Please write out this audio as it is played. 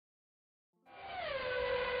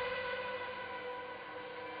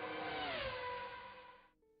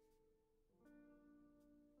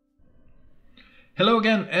Hello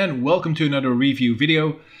again and welcome to another review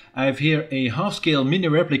video. I have here a half-scale mini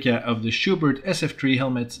replica of the Schuberth SF3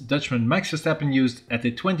 helmet Dutchman Max Verstappen used at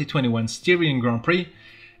the 2021 Styrian Grand Prix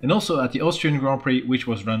and also at the Austrian Grand Prix, which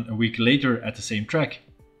was run a week later at the same track.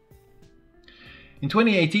 In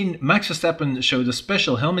 2018, Max Verstappen showed a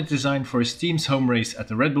special helmet design for his team's home race at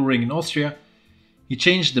the Red Bull Ring in Austria. He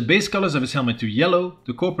changed the base colors of his helmet to yellow,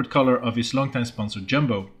 the corporate color of his longtime sponsor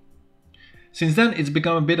Jumbo. Since then, it's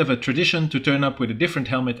become a bit of a tradition to turn up with a different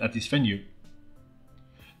helmet at this venue.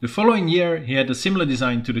 The following year, he had a similar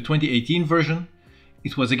design to the 2018 version.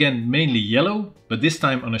 It was again mainly yellow, but this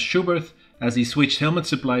time on a Schuberth, as he switched helmet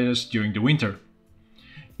suppliers during the winter.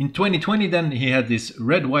 In 2020 then, he had this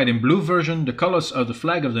red, white and blue version, the colors of the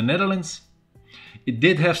flag of the Netherlands. It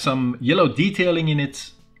did have some yellow detailing in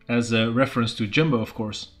it, as a reference to Jumbo of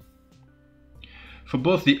course. For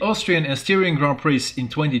both the Austrian and Styrian Grand Prix in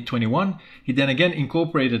 2021, he then again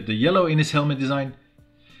incorporated the yellow in his helmet design.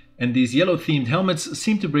 And these yellow themed helmets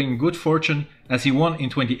seem to bring good fortune, as he won in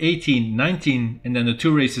 2018, 19 and then the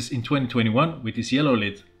two races in 2021 with his yellow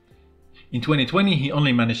lid. In 2020 he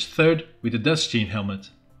only managed third with the Dutch team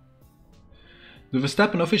helmet. The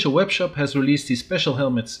Verstappen official webshop has released these special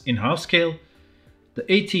helmets in half scale. The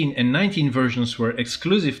 18 and 19 versions were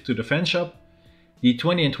exclusive to the fan shop. The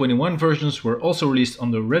 20 and 21 versions were also released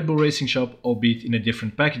on the Red Bull Racing shop, albeit in a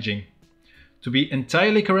different packaging. To be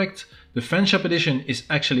entirely correct, the fan shop edition is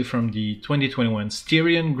actually from the 2021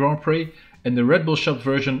 Styrian Grand Prix and the Red Bull shop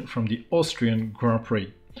version from the Austrian Grand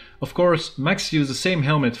Prix. Of course, Max used the same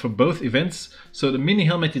helmet for both events, so the mini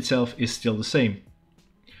helmet itself is still the same.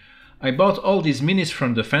 I bought all these minis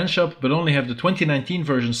from the fan shop, but only have the 2019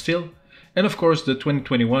 version still, and of course the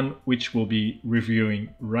 2021, which we'll be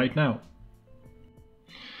reviewing right now.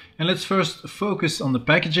 And let's first focus on the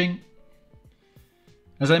packaging.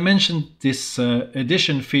 As I mentioned, this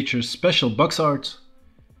edition features special box art,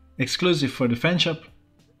 exclusive for the fan shop.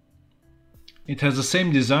 It has the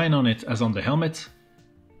same design on it as on the helmet.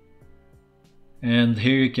 And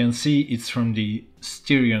here you can see it's from the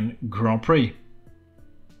Styrian Grand Prix.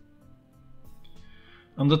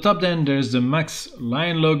 On the top then there's the Max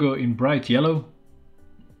Lion logo in bright yellow.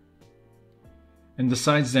 And the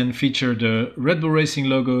sides then feature the Red Bull Racing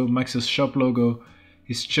logo, Max's shop logo,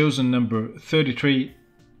 his chosen number 33,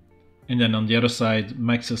 and then on the other side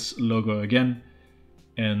Max's logo again,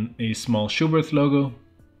 and a small Schuberth logo.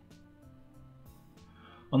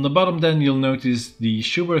 On the bottom then you'll notice the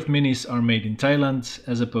Schuberth minis are made in Thailand,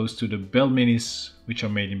 as opposed to the Bell minis, which are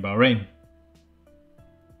made in Bahrain.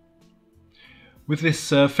 With this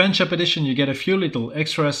fan shop edition you get a few little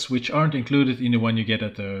extras which aren't included in the one you get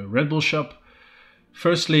at the Red Bull shop.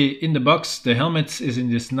 Firstly, in the box, the helmet is in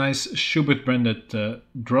this nice Schuberth branded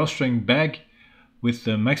drawstring bag with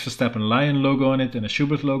the Max Verstappen Lion logo on it and a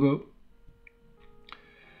Schuberth logo.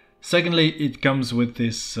 Secondly, it comes with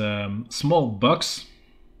this small box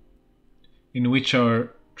in which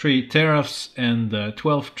are 3 tariffs and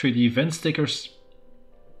 12 3D vent stickers.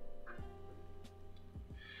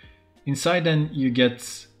 Inside then you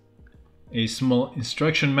get a small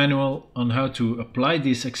instruction manual on how to apply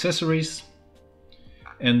these accessories.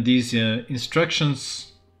 And these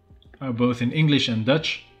instructions are both in English and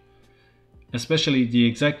Dutch. Especially the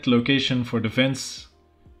exact location for the vents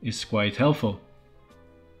is quite helpful.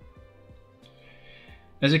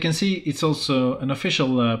 As you can see, it's also an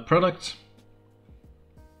official product.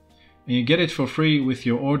 And you get it for free with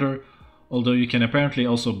your order, although you can apparently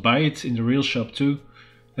also buy it in the real shop too.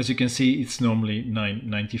 As you can see, it's normally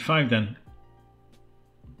 $9.95 then.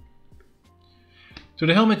 To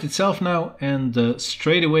the helmet itself now, and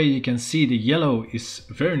straight away you can see the yellow is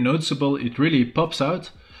very noticeable, it really pops out.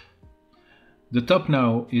 The top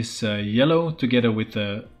now is yellow together with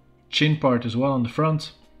the chin part as well on the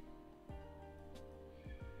front.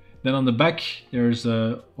 Then on the back there's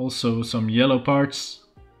also some yellow parts,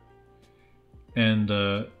 and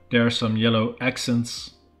there are some yellow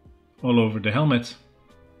accents all over the helmet.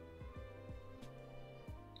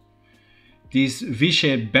 These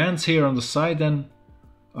V-shaped bands here on the side then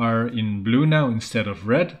are in blue now instead of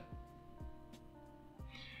red.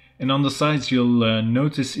 And on the sides you'll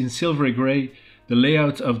notice in silvery grey the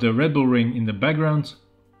layout of the Red Bull Ring in the background.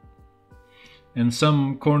 And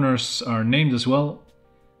some corners are named as well.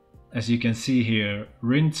 As you can see here,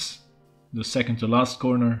 Rindt, the second to last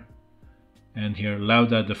corner, and here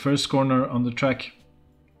Lauda, the first corner on the track,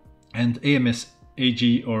 and AMS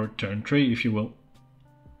AG, or turn 3 if you will.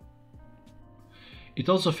 It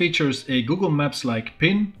also features a Google Maps like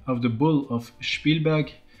pin of the bull of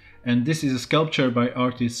Spielberg, and this is a sculpture by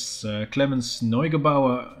artists Clemens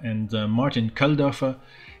Neugebauer and Martin Kalldorfer.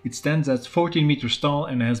 It stands at 14 meters tall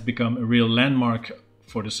and has become a real landmark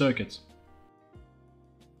for the circuit.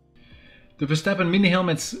 The Verstappen mini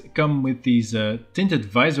helmets come with these tinted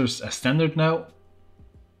visors as standard now,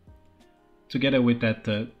 together with that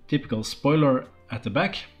typical spoiler at the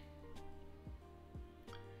back.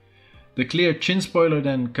 The clear chin spoiler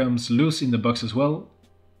then comes loose in the box as well.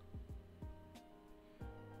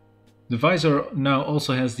 The visor now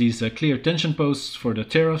also has these clear tension posts for the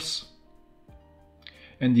tear-offs.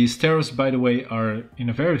 And these tear-offs, by the way, are in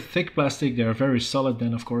a very thick plastic. They are very solid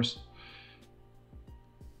then, of course.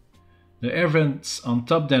 The air vents on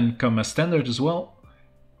top then come as standard as well.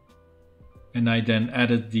 And I then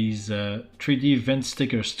added these 3D vent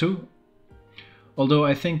stickers too. Although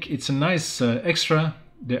I think it's a nice extra.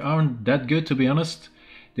 They aren't that good, to be honest.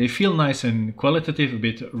 They feel nice and qualitative, a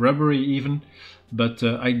bit rubbery even. But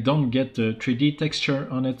I don't get the 3D texture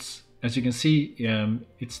on it. As you can see,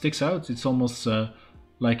 it sticks out. It's almost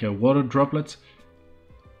like a water droplet.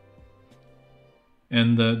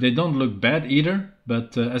 And they don't look bad either,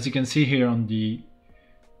 but as you can see here on the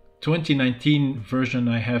 2019 version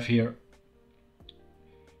I have here,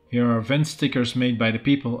 here are vent stickers made by the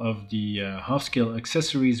people of the Half-Scale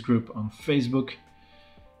Accessories group on Facebook.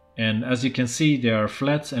 And as you can see, they are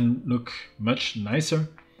flat and look much nicer.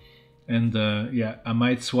 And yeah, I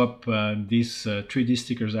might swap these 3D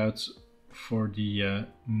stickers out for the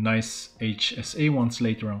nice HSA ones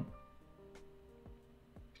later on.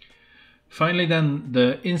 Finally then,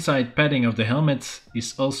 the inside padding of the helmet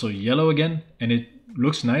is also yellow again, and it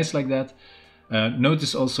looks nice like that.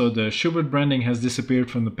 Notice also the Schuberth branding has disappeared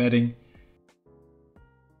from the padding.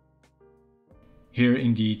 Here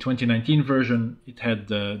in the 2019 version it had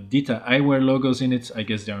the Dita eyewear logos in it. I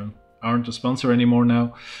guess they aren't a sponsor anymore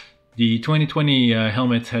now. The 2020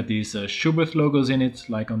 helmet had these Schuberth logos in it,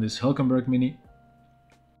 like on this Hulkenberg Mini.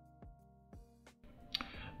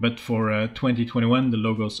 But for 2021 the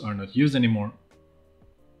logos are not used anymore.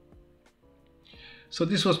 So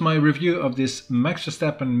this was my review of this Max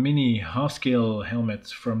Verstappen mini half-scale helmet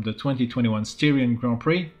from the 2021 Styrian Grand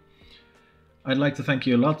Prix. I'd like to thank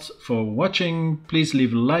you a lot for watching. Please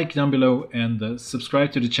leave a like down below and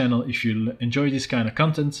subscribe to the channel if you enjoy this kind of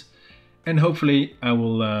content. And hopefully I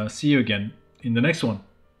will see you again in the next one.